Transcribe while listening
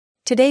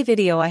Today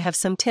video I have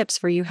some tips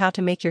for you how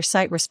to make your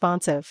site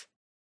responsive.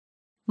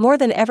 More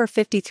than ever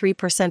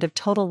 53% of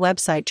total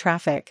website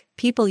traffic,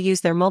 people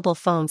use their mobile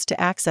phones to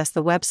access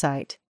the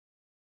website.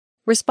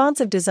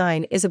 Responsive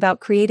design is about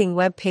creating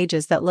web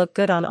pages that look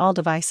good on all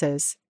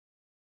devices.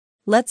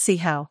 Let's see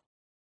how.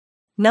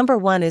 Number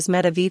 1 is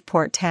Meta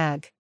Viewport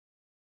Tag.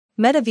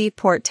 Meta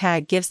Viewport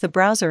Tag gives the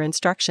browser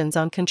instructions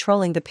on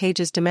controlling the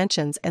page's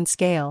dimensions and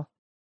scale.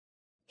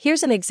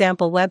 Here's an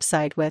example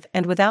website with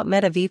and without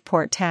Meta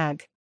Viewport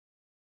Tag.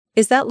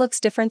 Is that looks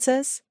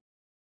differences?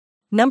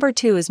 Number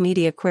 2 is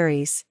Media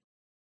Queries.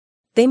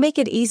 They make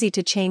it easy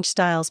to change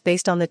styles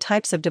based on the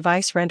types of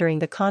device rendering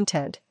the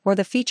content or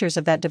the features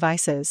of that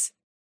devices.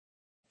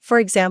 For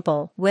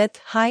example, width,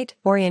 height,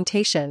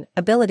 orientation,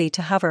 ability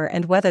to hover,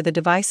 and whether the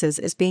devices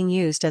is being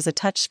used as a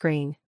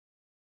touchscreen.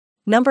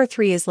 Number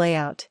 3 is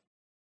Layout.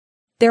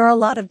 There are a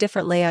lot of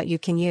different layout you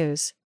can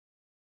use.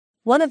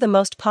 One of the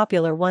most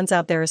popular ones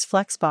out there is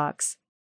Flexbox.